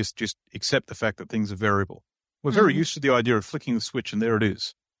 And we just accept the fact that things are variable. We're very used to the idea of flicking the switch and there it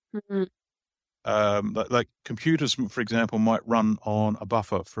is. Like computers, for example, might run on a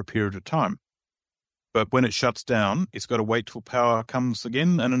buffer for a period of time. But when it shuts down, it's got to wait till power comes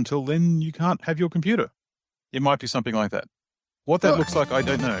again. And until then, you can't have your computer. It might be something like that. What that looks like, I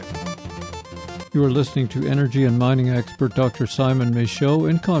don't know. You are listening to energy and mining expert Dr. Simon Michaux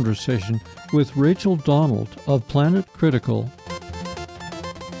in conversation with Rachel Donald of PlanetCritical.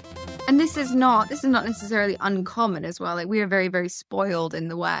 And this is not necessarily uncommon as well. Like, we are very, very spoiled in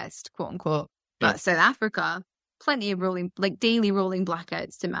the West, quote unquote. But South Africa, plenty of daily rolling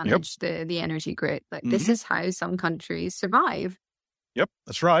blackouts to manage the energy grid. Like, this is how some countries survive. Yep,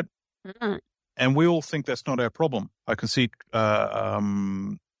 that's right. And we all think that's not our problem. I can see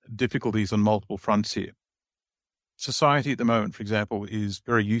difficulties on multiple fronts here. Society at the moment, for example, is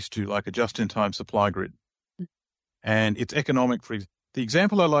very used to like a just-in-time supply grid. And it's economic. The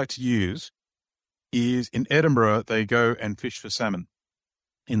example I like to use is in Edinburgh, they go and fish for salmon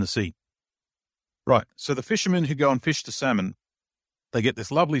in the sea. Right. So the fishermen who go and fish the salmon, they get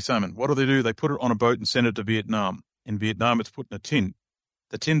this lovely salmon. What do? They put it on a boat and send it to Vietnam. In Vietnam, it's put in a tin.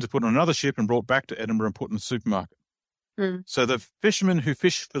 The tins are put on another ship and brought back to Edinburgh and put in the supermarket. So the fishermen who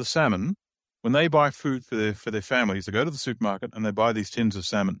fish for the salmon, when they buy food for their families, they go to the supermarket and they buy these tins of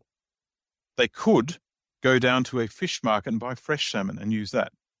salmon. They could go down to a fish market and buy fresh salmon and use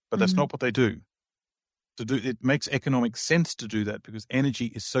that, but that's not what they do. It makes economic sense to do that because energy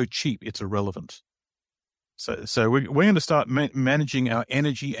is so cheap, it's irrelevant. So we're going to start managing our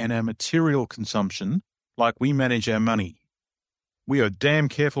energy and our material consumption like we manage our money. We are damn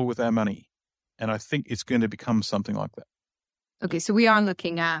careful with our money. And I think it's going to become something like that. Okay, so we are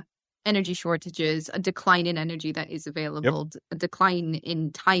looking at energy shortages, a decline in energy that is available, a decline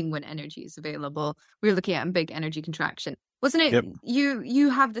in time when energy is available. We're looking at a big energy contraction. Wasn't it? You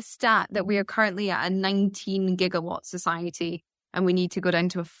have the stat that we are currently at a 19 gigawatt society and we need to go down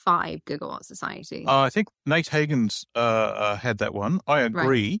to a 5 gigawatt society. I think Nate Hagen's had that one. I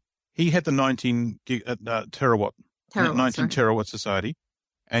agree. Right. He had the 19 terawatt society.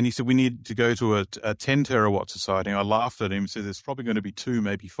 And he said, we need to go to a 10 terawatt society. And I laughed at him and said, there's probably going to be 2,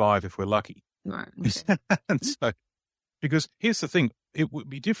 maybe 5 if we're lucky. Right. Okay. And so, because here's the thing, it would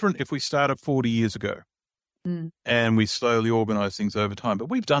be different if we started 40 years ago and we slowly organize things over time. But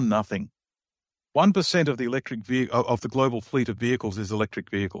we've done nothing. 1% of the of the global fleet of vehicles is electric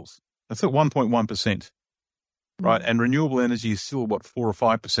vehicles. That's at 1.1%. Right. And renewable energy is still, 4 or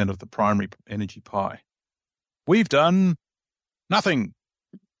 5% of the primary energy pie. We've done nothing.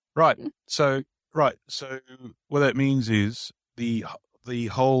 Right. So what that means is the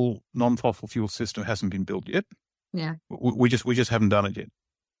whole non-fossil fuel system hasn't been built yet. Yeah. We just haven't done it yet.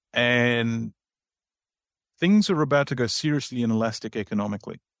 And things are about to go seriously inelastic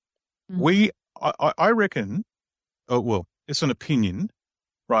economically. I reckon, it's an opinion,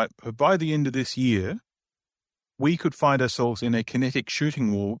 right? But by the end of this year, we could find ourselves in a kinetic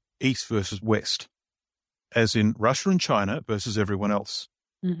shooting war, east versus west, as in Russia and China versus everyone else.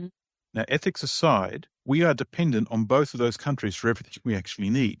 Now, ethics aside, we are dependent on both of those countries for everything we actually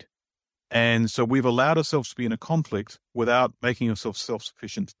need. And so we've allowed ourselves to be in a conflict without making ourselves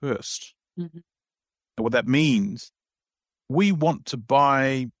self-sufficient first. And what that means, we want to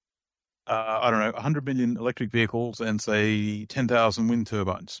buy, 100 million electric vehicles and say 10,000 wind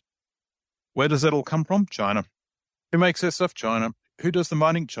turbines. Where does that all come from? China. Who makes that stuff? China. Who does the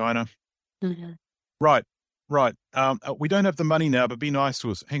mining? China. Right. We don't have the money now, but be nice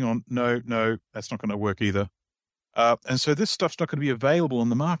to us. Hang on. No, that's not going to work either. And so this stuff's not going to be available in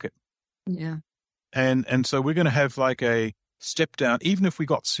the market. Yeah. And so we're going to have like a step down, even if we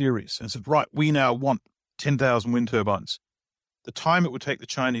got serious and said, right, we now want 10,000 wind turbines. The time it would take the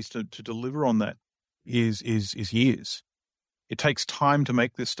Chinese to deliver on that is years. It takes time to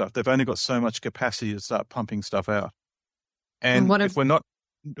make this stuff. They've only got so much capacity to start pumping stuff out. And if we're not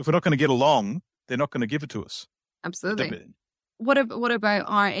going to get along, they're not going to give it to us. Absolutely. What about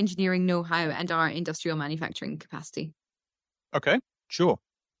our engineering know-how and our industrial manufacturing capacity? Okay, sure.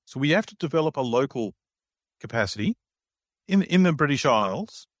 So we have to develop a local capacity. In the British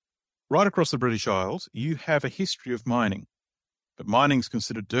Isles, right across the British Isles, you have a history of mining. But mining's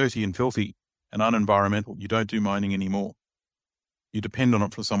considered dirty and filthy and unenvironmental. You don't do mining anymore. You depend on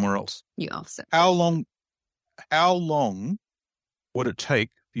it from somewhere else. You offset. How long would it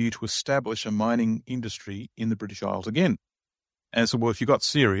take for you to establish a mining industry in the British Isles again. And so, well, if you got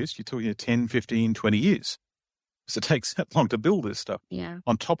serious, you're talking 10, 15, 20 years. So it takes that long to build this stuff. Yeah.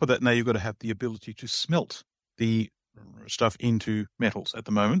 On top of that, now you've got to have the ability to smelt the stuff into metals. At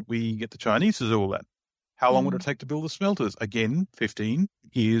the moment, we get the Chinese to do all that. How long would it take to build the smelters? Again, 15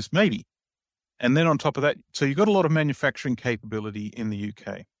 years maybe. And then on top of that, so you've got a lot of manufacturing capability in the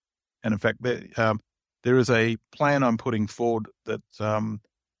UK. And in fact, there is a plan I'm putting forward that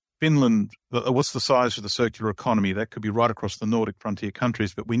Finland, what's the size of the circular economy? That could be right across the Nordic frontier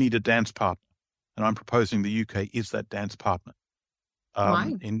countries, but we need a dance partner. And I'm proposing the UK is that dance partner.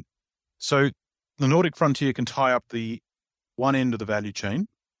 Why? So the Nordic frontier can tie up the one end of the value chain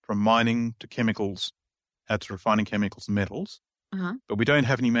from mining to chemicals, to refining chemicals and metals, but we don't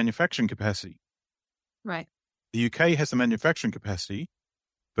have any manufacturing capacity. Right. The UK has the manufacturing capacity,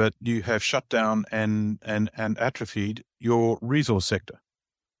 but you have shut down and atrophied your resource sector.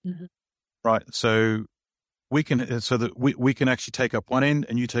 Mm-hmm. Right. So we can actually take up one end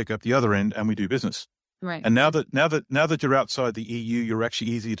and you take up the other end and we do business. Right. And now that you're outside the EU, you're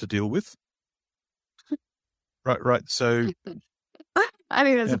actually easier to deal with. Right. So I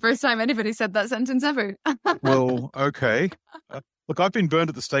think that's the first time anybody said that sentence ever. well, okay. Look, I've been burned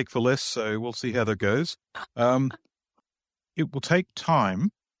at the stake for less, so we'll see how that goes. It will take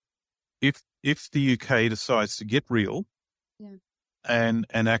time if the UK decides to get real and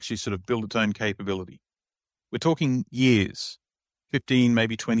actually sort of build its own capability. We're talking years, 15,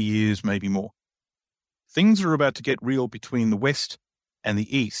 maybe 20 years, maybe more. Things are about to get real between the West and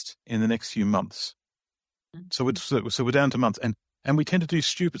the East in the next few months. So we're down to months. And we tend to do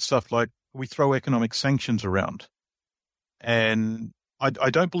stupid stuff like we throw economic sanctions around. And I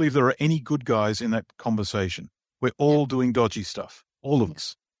don't believe there are any good guys in that conversation. We're all doing dodgy stuff, all of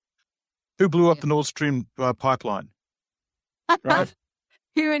us. Who blew up the Nord Stream pipeline? Right?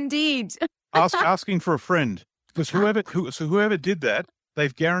 Who indeed? Asking for a friend. Because whoever did that,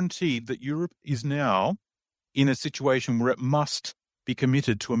 they've guaranteed that Europe is now in a situation where it must be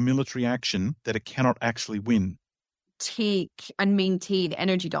committed to a military action that it cannot actually win. Take and maintain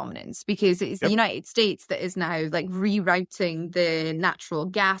energy dominance, because it's the United States that is now like rerouting the natural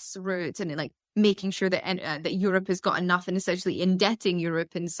gas routes and like making sure that that Europe has got enough, and essentially indebting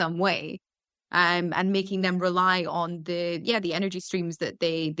Europe in some way, and making them rely on the energy streams that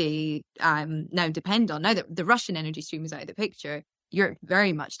they now depend on. Now that the Russian energy stream is out of the picture, Europe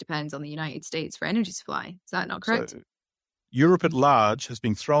very much depends on the United States for energy supply. Is that not correct? So, Europe at large has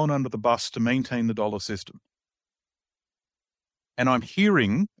been thrown under the bus to maintain the dollar system. And I'm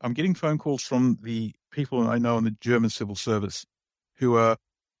getting phone calls from the people I know in the German civil service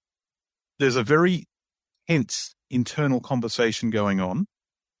there's a very tense internal conversation going on.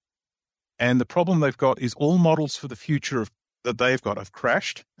 And the problem they've got is all models for the future that they've got have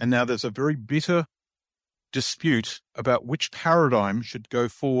crashed. And now there's a very bitter dispute about which paradigm should go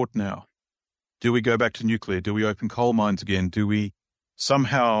forward now. Do we go back to nuclear? Do we open coal mines again? Do we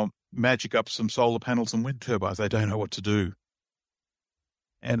somehow magic up some solar panels and wind turbines? They don't know what to do.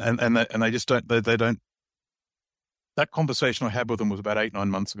 And they just don't, they don't. That conversation I had with them was about 8-9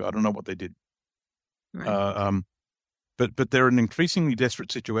 months ago. I don't know what they did. Right. But they're in an increasingly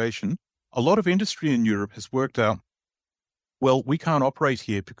desperate situation. A lot of industry in Europe has worked out, well, we can't operate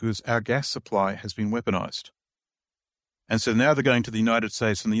here because our gas supply has been weaponized. And so now they're going to the United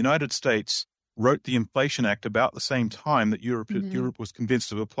States, and the United States wrote the Inflation Act about the same time that Europe was convinced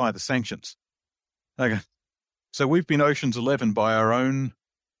to apply the sanctions. Okay. So we've been Ocean's 11 by our own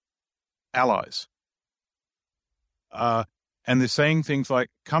allies. And they're saying things like,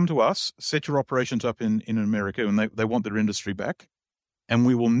 come to us, set your operations up in America, and they want their industry back, and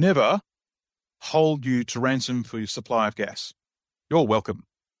we will never hold you to ransom for your supply of gas. You're welcome.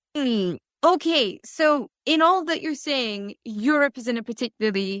 Okay, so in all that you're saying, Europe is in a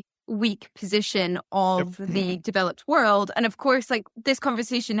particularly weak position of the developed world. And of course, like, this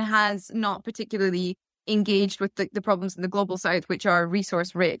conversation has not particularly engaged with the problems in the global south, which are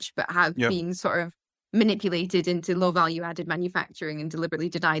resource rich, but have been sort of manipulated into low value added manufacturing and deliberately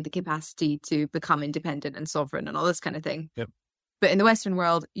denied the capacity to become independent and sovereign and all this kind of thing. Yep. But in the Western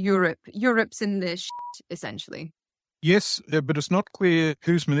world, Europe's in the shit, essentially. Yes, but it's not clear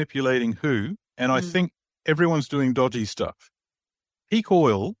who's manipulating who. And I think everyone's doing dodgy stuff. Peak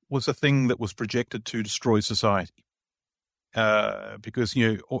oil was a thing that was projected to destroy society because,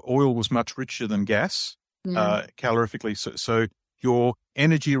 oil was much richer than gas calorifically. So your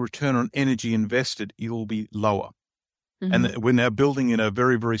energy return on energy invested, it'll be lower. And we're now building in a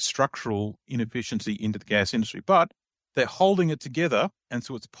very, very structural inefficiency into the gas industry. But they're holding it together, and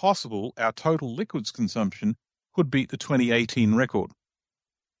so it's possible our total liquids consumption could beat the 2018 record.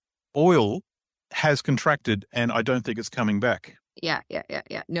 oil has contracted, and I don't think it's coming back. Yeah.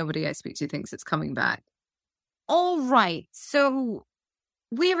 Nobody I speak to thinks it's coming back. All right. So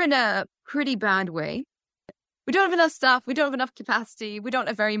we're in a pretty bad way. We don't have enough staff. We don't have enough capacity. We don't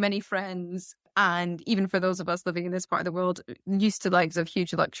have very many friends. And even for those of us living in this part of the world, used to lives of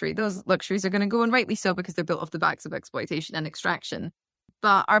huge luxury, those luxuries are going to go, and rightly so, because they're built off the backs of exploitation and extraction.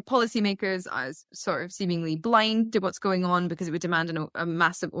 But our policymakers are sort of seemingly blind to what's going on because it would demand a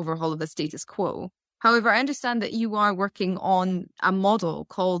massive overhaul of the status quo. However, I understand that you are working on a model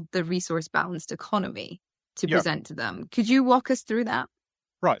called the resource balanced economy to present to them. Could you walk us through that?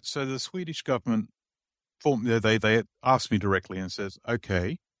 Right. So the Swedish government, they asked me directly and says,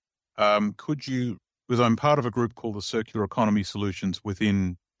 okay, could you, because I'm part of a group called the Circular Economy Solutions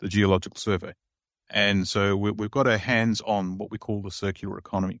within the Geological Survey. And so we've got our hands on what we call the circular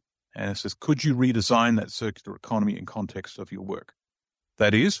economy. And it says, could you redesign that circular economy in context of your work?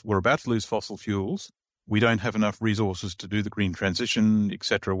 That is, we're about to lose fossil fuels. We don't have enough resources to do the green transition,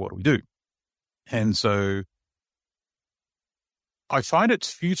 etc. What do we do? And so I find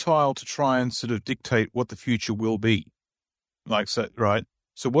it's futile to try and sort of dictate what the future will be. Like, so, right?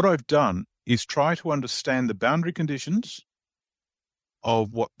 So what I've done is try to understand the boundary conditions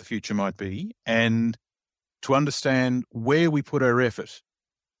of what the future might be and to understand where we put our effort.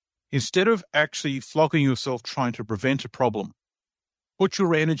 Instead of actually flogging yourself trying to prevent a problem, put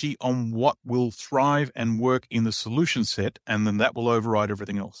your energy on what will thrive and work in the solution set, and then that will override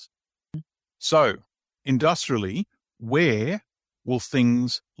everything else. So, industrially, where will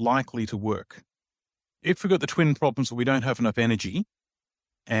things likely to work? If we've got the twin problems that we don't have enough energy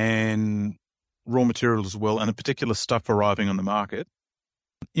and raw materials as well, and in particular stuff arriving on the market,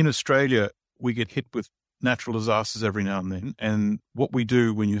 in Australia, we get hit with natural disasters every now and then. And what we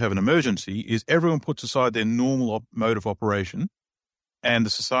do when you have an emergency is everyone puts aside their normal mode of operation, and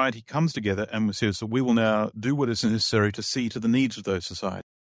the society comes together and says, so we will now do what is necessary to see to the needs of those societies.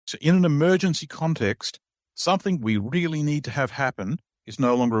 So in an emergency context, something we really need to have happen is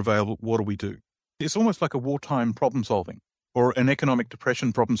no longer available. What do we do? It's almost like a wartime problem solving or an economic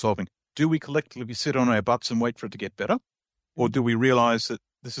depression problem solving. Do we collectively sit on our butts and wait for it to get better? Or do we realize that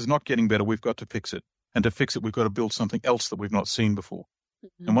this is not getting better, we've got to fix it. And to fix it, we've got to build something else that we've not seen before.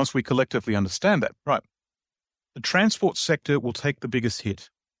 Mm-hmm. And once we collectively understand that, right, the transport sector will take the biggest hit.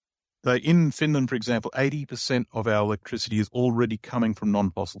 In Finland, for example, 80% of our electricity is already coming from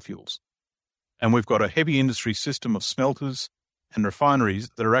non-fossil fuels. And we've got a heavy industry system of smelters and refineries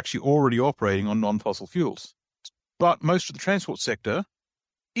that are actually already operating on non-fossil fuels. But most of the transport sector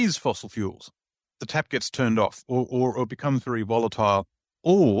is fossil fuels. The tap gets turned off or becomes very volatile,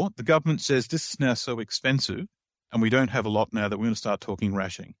 or the government says this is now so expensive and we don't have a lot now that we're going to start talking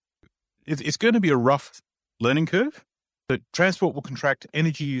rationing. It's going to be a rough learning curve. The transport will contract,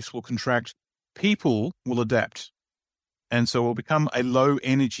 energy use will contract, people will adapt. And so we'll become a low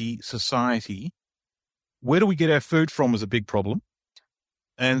energy society. Where do we get our food from is a big problem.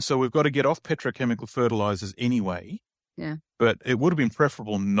 And so we've got to get off petrochemical fertilizers anyway. Yeah. But it would have been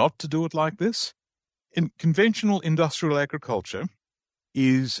preferable not to do it like this. In conventional industrial agriculture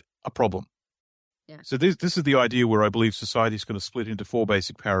is a problem. Yeah. So this is the idea where I believe society is going to split into four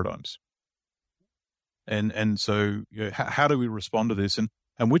basic paradigms. And so how do we respond to this?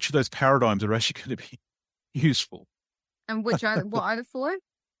 And which of those paradigms are actually going to be useful? And what are the four?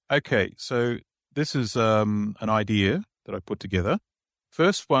 Okay, so this is an idea that I put together.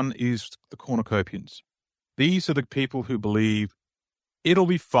 First one is the cornucopians. These are the people who believe it'll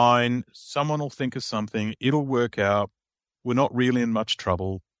be fine, someone will think of something, it'll work out, we're not really in much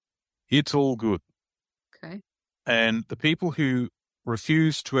trouble, it's all good. Okay. And the people who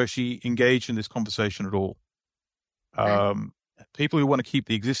refuse to actually engage in this conversation at all, people who want to keep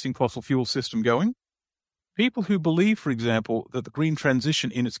the existing fossil fuel system going, people who believe, for example, that the green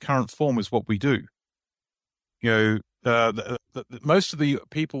transition in its current form is what we do. Most of the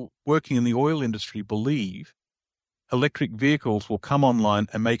people working in the oil industry believe electric vehicles will come online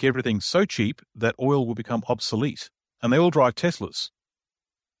and make everything so cheap that oil will become obsolete. And they all drive Teslas.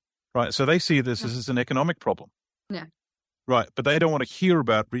 Right. So they see this as an economic problem. Yeah. Right. But they don't want to hear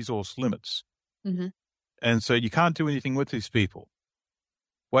about resource limits. Mm-hmm. And so you can't do anything with these people.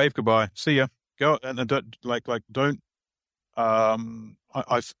 Wave goodbye. See ya. Go and don't.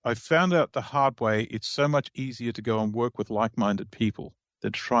 I found out the hard way. It's so much easier to go and work with like-minded people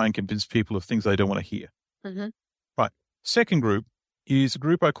than to try and convince people of things they don't want to hear. Mm-hmm. Right. Second group is a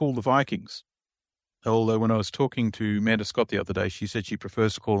group I call the Vikings. Although when I was talking to Amanda Scott the other day, she said she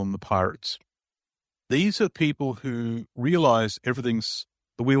prefers to call them the pirates. These are people who realize the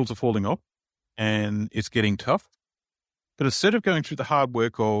wheels are falling off and it's getting tough. But instead of going through the hard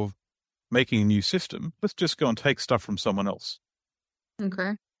work of making a new system, let's just go and take stuff from someone else.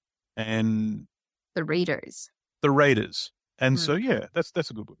 Okay. And The raiders. And so, yeah, that's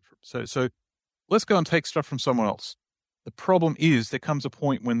a good word for it. So let's go and take stuff from someone else. The problem is there comes a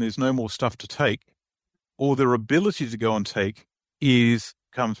point when there's no more stuff to take, or their ability to go and take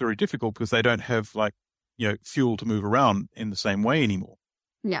becomes very difficult because they don't have fuel to move around in the same way anymore.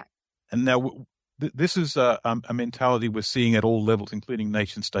 Yeah. And now this is a mentality we're seeing at all levels, including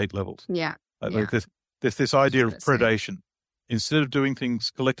nation-state levels. Yeah. There's this idea of predation. Instead of doing things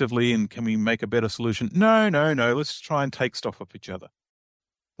collectively and can we make a better solution? No. Let's try and take stuff off each other.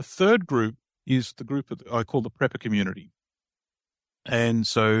 The third group is the group that I call the prepper community. And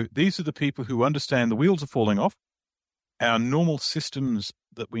so these are the people who understand the wheels are falling off. Our normal systems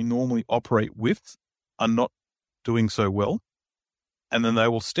that we normally operate with are not doing so well. And then they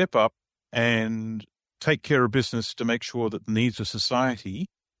will step up and take care of business to make sure that the needs of society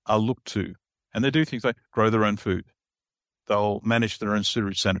are looked to. And they do things like grow their own food. They'll manage their own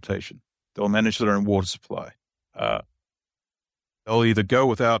sewage sanitation. They'll manage their own water supply. They'll either go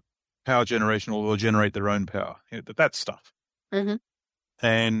without power generation or they'll generate their own power. That stuff. Mm-hmm.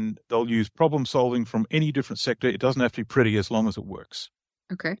 And they'll use problem solving from any different sector. It doesn't have to be pretty as long as it works.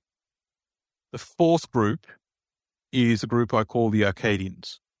 Okay. The fourth group is a group I call the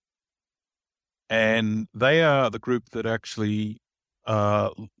Arcadians. And they are the group that actually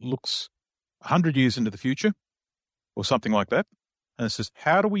looks 100 years into the future or something like that. And it says,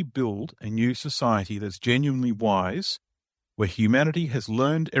 how do we build a new society that's genuinely wise, where humanity has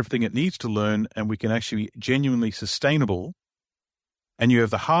learned everything it needs to learn and we can actually be genuinely sustainable? And you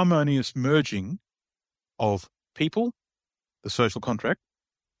have the harmonious merging of people, the social contract,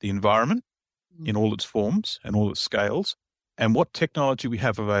 the environment in all its forms and all its scales, and what technology we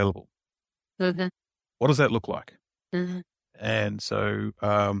have available. Mm-hmm. What does that look like? Mm-hmm. And so,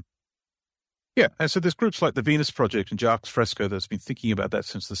 and so there's groups like the Venus Project and Jacques Fresco that's been thinking about that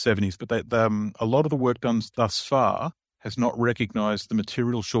since the 70s, but a lot of the work done thus far has not recognized the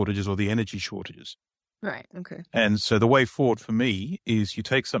material shortages or the energy shortages. Right, okay. And so the way forward for me is you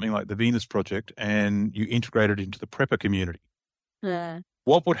take something like the Venus Project and you integrate it into the prepper community. Yeah.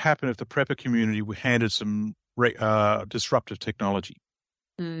 What would happen if the prepper community were handed some disruptive technology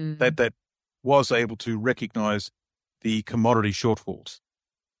that was able to recognize the commodity shortfalls?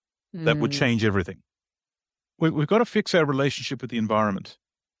 That would change everything. We've got to fix our relationship with the environment.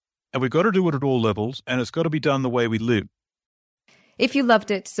 And we've got to do it at all levels, and it's got to be done the way we live. If you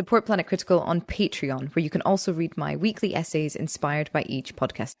loved it, support Planet Critical on Patreon, where you can also read my weekly essays inspired by each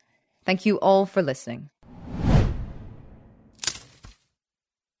podcast. Thank you all for listening.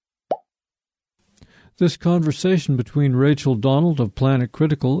 This conversation between Rachel Donald of Planet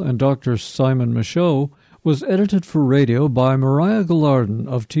Critical and Dr. Simon Michaux was edited for radio by Mariah Gallarden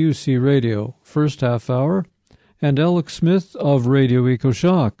of TUC Radio, first half hour, and Alex Smith of Radio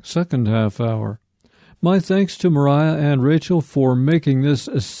EcoShock, second half hour. My thanks to Mariah and Rachel for making this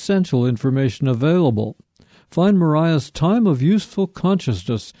essential information available. Find Mariah's Time of Useful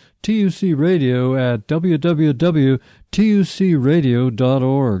Consciousness, TUC Radio, at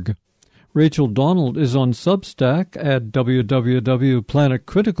www.tucradio.org. Rachel Donald is on Substack at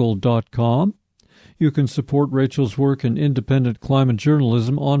www.planetcritical.com. You can support Rachel's work in independent climate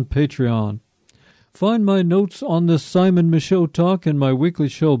journalism on Patreon. Find my notes on this Simon Michaux talk in my weekly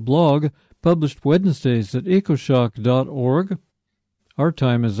show blog, published Wednesdays at ecoshock.org. Our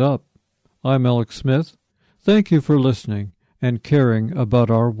time is up. I'm Alex Smith. Thank you for listening and caring about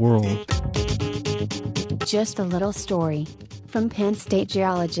our world. Just a little story from Penn State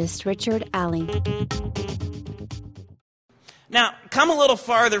geologist Richard Alley. Now, come a little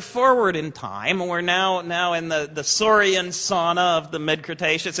farther forward in time. We're now in the Saurian sauna of the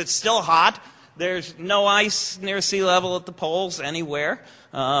mid-Cretaceous. It's still hot. There's no ice near sea level at the poles anywhere.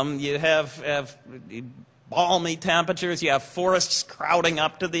 You have balmy temperatures. You have forests crowding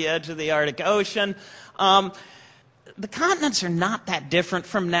up to the edge of the Arctic Ocean. The continents are not that different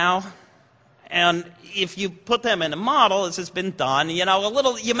from now. And if you put them in a model, as has been done, you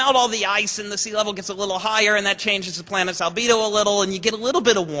melt all the ice and the sea level gets a little higher, and that changes the planet's albedo a little, and you get a little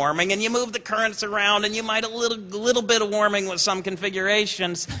bit of warming, and you move the currents around, and you might a little bit of warming with some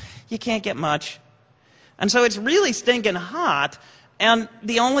configurations. You can't get much. And so it's really stinking hot, and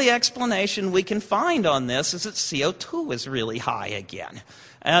the only explanation we can find on this is that CO2 is really high again.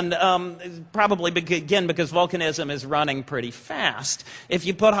 And probably, again, because volcanism is running pretty fast. If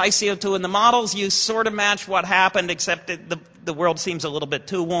you put high CO2 in the models, you sort of match what happened, except that the world seems a little bit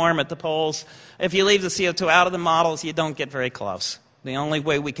too warm at the poles. If you leave the CO2 out of the models, you don't get very close. The only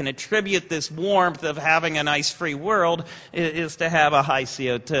way we can attribute this warmth of having an ice-free world is to have a high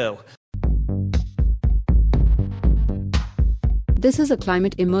CO2. This is a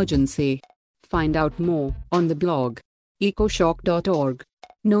climate emergency. Find out more on the blog ecoshock.org.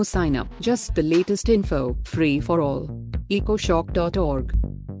 No sign up, just the latest info, free for all. ecoshock.org.